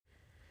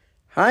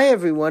Hi,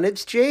 everyone.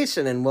 It's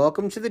Jason, and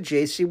welcome to the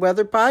JC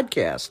Weather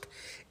Podcast.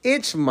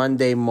 It's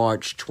Monday,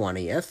 March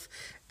 20th,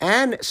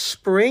 and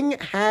spring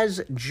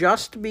has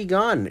just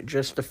begun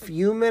just a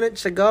few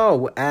minutes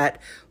ago at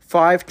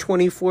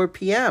 5:24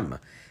 p.m.,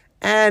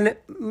 and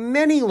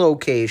many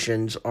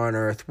locations on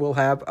Earth will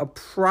have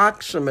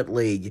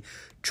approximately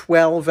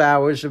 12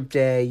 hours of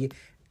day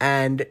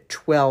and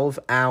 12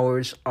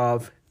 hours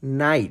of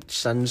night.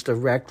 Sun's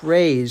direct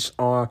rays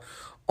are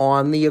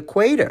on the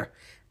equator.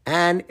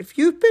 And if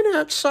you've been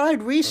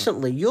outside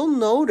recently, you'll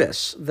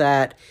notice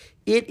that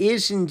it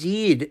is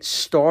indeed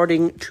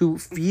starting to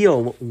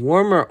feel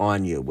warmer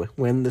on you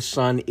when the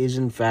sun is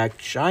in fact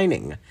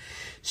shining.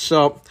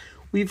 So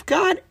we've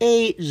got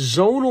a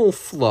zonal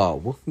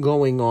flow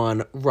going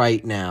on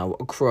right now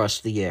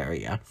across the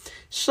area.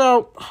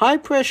 So high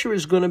pressure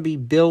is going to be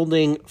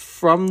building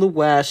from the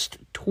west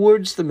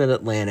towards the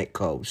mid-Atlantic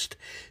coast.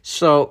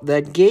 So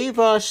that gave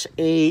us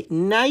a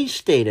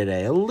nice day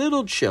today, a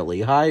little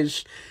chilly,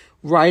 highs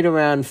right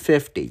around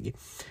 50.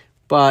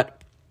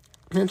 But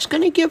it's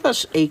going to give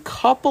us a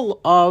couple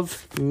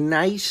of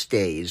nice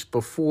days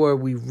before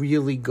we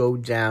really go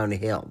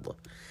downhill.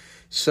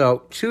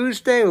 So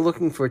Tuesday, we're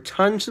looking for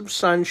tons of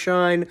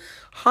sunshine.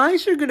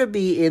 Highs are going to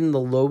be in the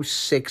low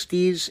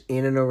 60s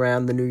in and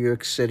around the New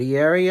York City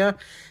area.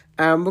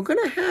 We're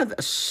going to have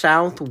a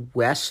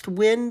southwest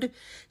wind.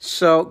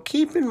 So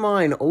keep in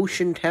mind,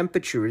 ocean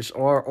temperatures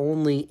are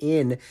only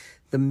in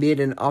the mid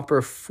and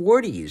upper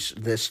 40s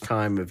this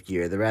time of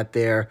year. They're at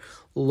their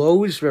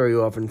lows very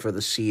often for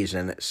the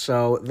season.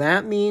 So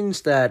that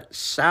means that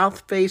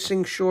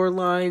south-facing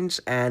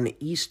shorelines and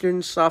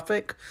eastern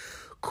Suffolk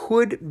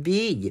could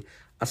be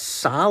a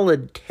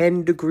solid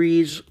 10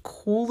 degrees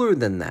cooler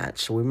than that.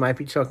 So we might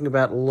be talking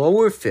about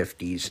lower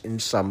 50s in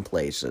some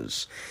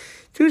places.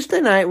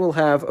 Tuesday night, we'll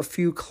have a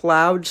few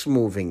clouds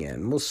moving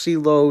in. We'll see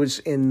lows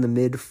in the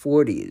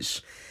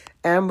mid-40s.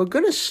 And we're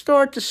going to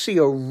start to see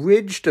a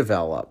ridge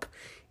develop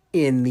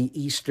in the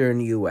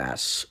eastern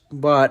U.S.,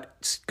 but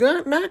it's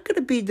not going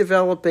to be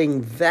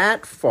developing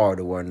that far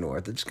to our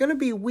north. It's going to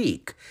be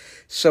weak.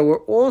 So we're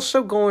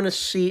also going to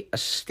see a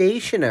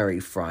stationary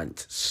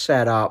front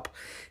set up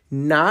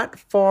not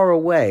far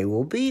away.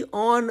 We'll be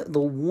on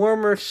the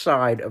warmer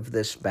side of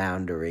this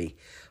boundary,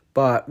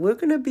 but we're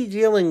going to be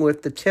dealing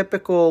with the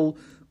typical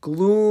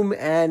gloom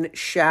and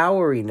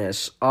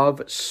showeriness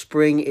of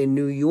spring in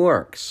New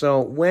York.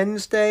 So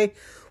Wednesday,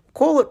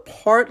 call it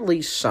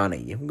partly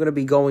sunny. I'm going to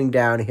be going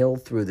downhill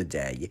through the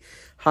day.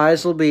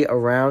 Highs will be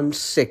around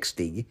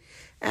 60,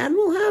 and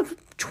we'll have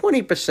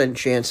 20%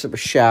 chance of a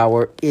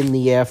shower in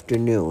the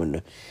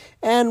afternoon.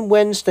 And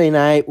Wednesday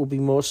night will be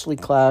mostly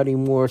cloudy,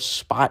 more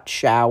spot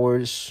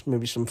showers,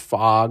 maybe some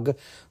fog.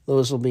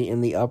 Those will be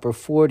in the upper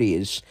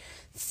 40s.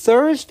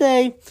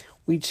 Thursday,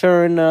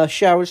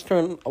 showers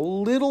turn a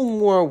little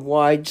more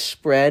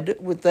widespread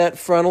with that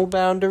frontal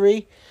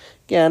boundary.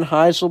 Again,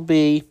 highs will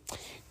be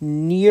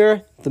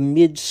near the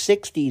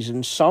mid-60s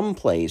in some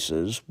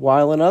places,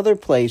 while in other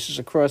places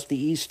across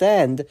the East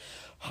End,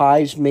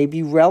 highs may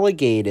be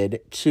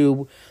relegated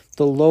to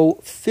the low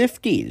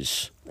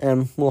 50s.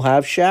 And we'll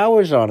have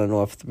showers on and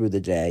off through the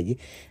day,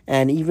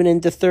 and even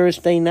into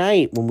Thursday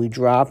night when we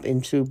drop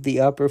into the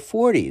upper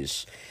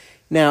 40s.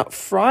 Now,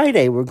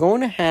 Friday, we're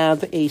going to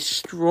have a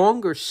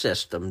stronger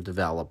system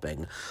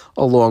developing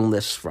along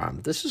this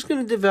front. This is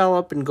going to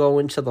develop and go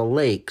into the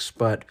lakes,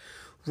 but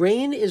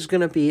rain is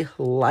going to be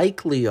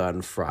likely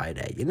on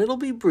Friday, and it'll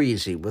be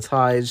breezy with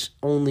highs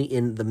only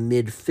in the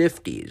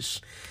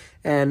mid-50s.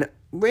 And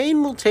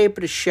rain will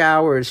taper to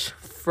showers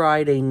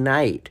Friday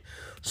night.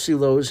 See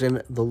lows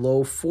in the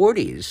low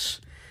 40s.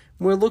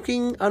 We're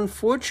looking,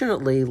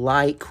 unfortunately,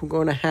 like we're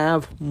going to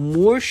have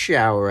more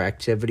shower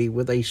activity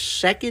with a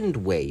second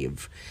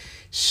wave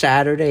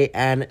Saturday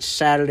and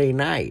Saturday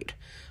night.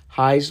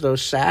 Highs, though,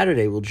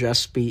 Saturday will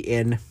just be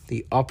in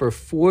the upper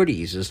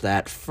 40s as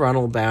that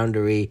frontal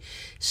boundary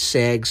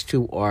sags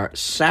to our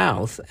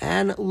south,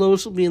 and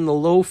lows will be in the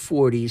low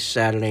 40s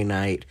Saturday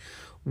night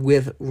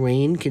with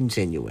rain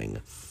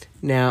continuing.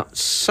 Now,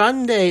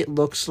 Sunday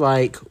looks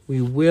like we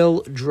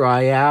will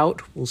dry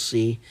out. We'll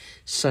see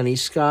sunny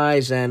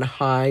skies and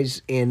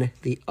highs in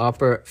the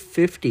upper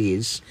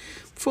 50s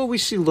before we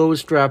see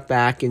lows drop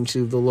back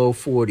into the low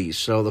 40s.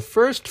 So the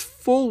first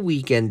full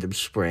weekend of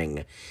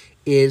spring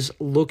is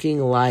looking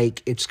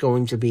like it's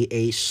going to be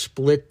a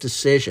split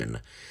decision.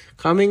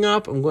 Coming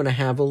up, I'm going to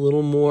have a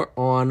little more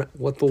on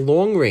what the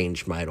long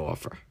range might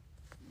offer.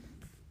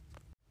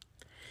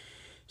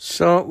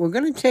 So we're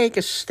going to take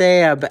a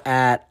stab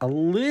at a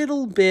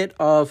little bit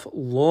of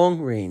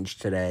long range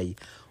today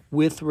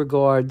with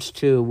regards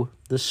to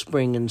the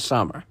spring and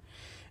summer.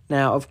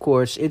 Now, of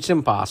course, it's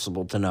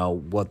impossible to know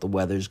what the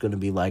weather's going to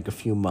be like a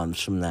few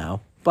months from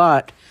now,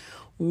 but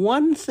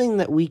one thing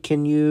that we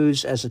can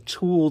use as a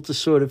tool to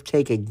sort of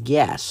take a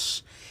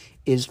guess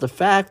is the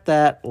fact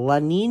that La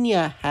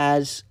Niña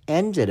has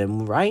ended,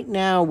 and right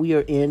now we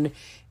are in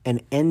an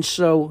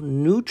ENSO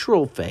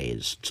neutral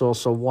phase. It's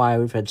also why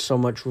we've had so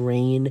much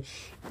rain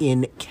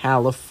in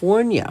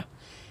California.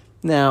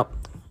 Now,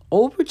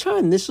 over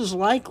time, this is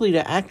likely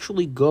to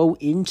actually go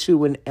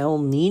into an El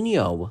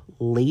Nino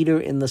later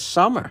in the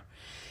summer.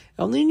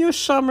 El Nino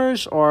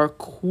summers are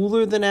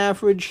cooler than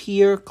average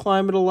here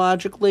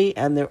climatologically,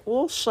 and they're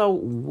also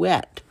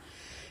wet.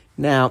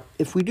 Now,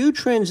 if we do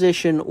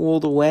transition all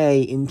the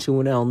way into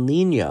an El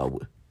Nino,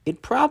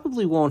 it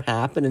probably won't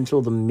happen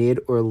until the mid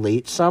or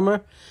late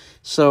summer.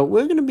 So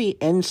we're going to be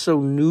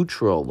ENSO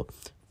neutral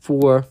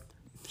for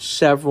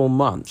several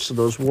months. So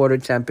those water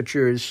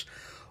temperatures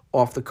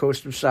off the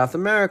coast of South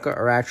America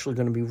are actually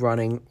going to be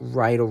running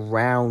right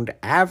around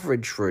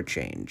average for a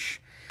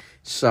change.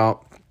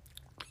 So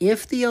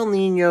if the El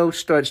Nino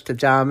starts to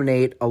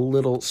dominate a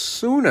little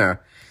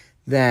sooner,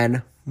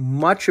 then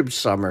much of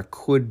summer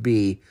could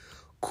be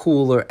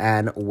cooler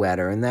and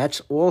wetter. And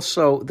that's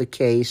also the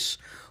case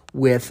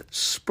with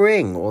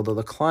spring, although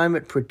the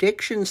Climate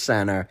Prediction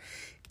Center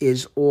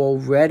is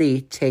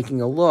already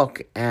taking a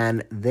look,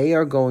 and they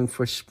are going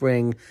for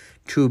spring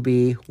to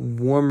be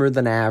warmer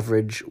than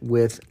average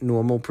with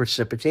normal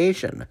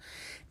precipitation.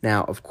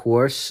 Now, of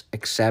course,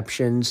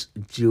 exceptions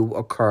do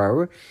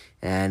occur,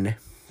 and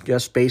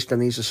just based on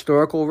these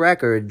historical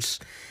records,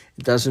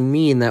 it doesn't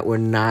mean that we're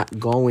not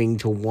going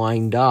to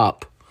wind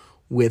up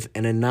with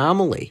an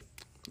anomaly.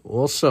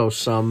 Also,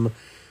 some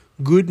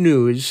good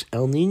news,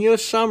 El Nino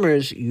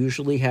summers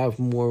usually have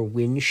more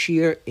wind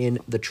shear in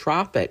the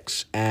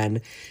tropics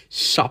and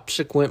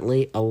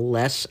subsequently a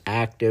less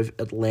active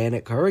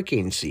Atlantic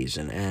hurricane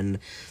season. And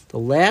the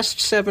last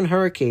 7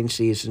 hurricane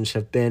seasons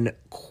have been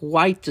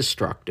quite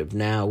destructive.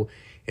 Now,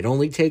 it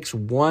only takes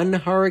one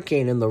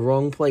hurricane in the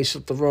wrong place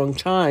at the wrong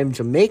time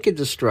to make a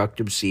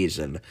destructive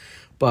season,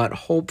 but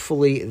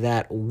hopefully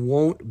that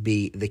won't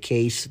be the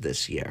case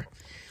this year.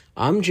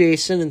 I'm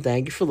Jason, and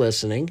thank you for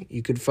listening.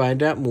 You can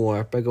find out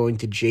more by going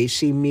to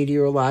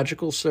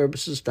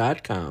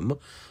jcmeteorologicalservices.com,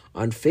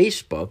 on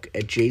Facebook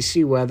at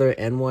JC Weather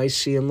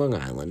NYC in Long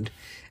Island,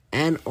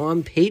 and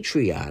on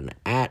Patreon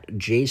at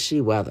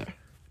JC Weather.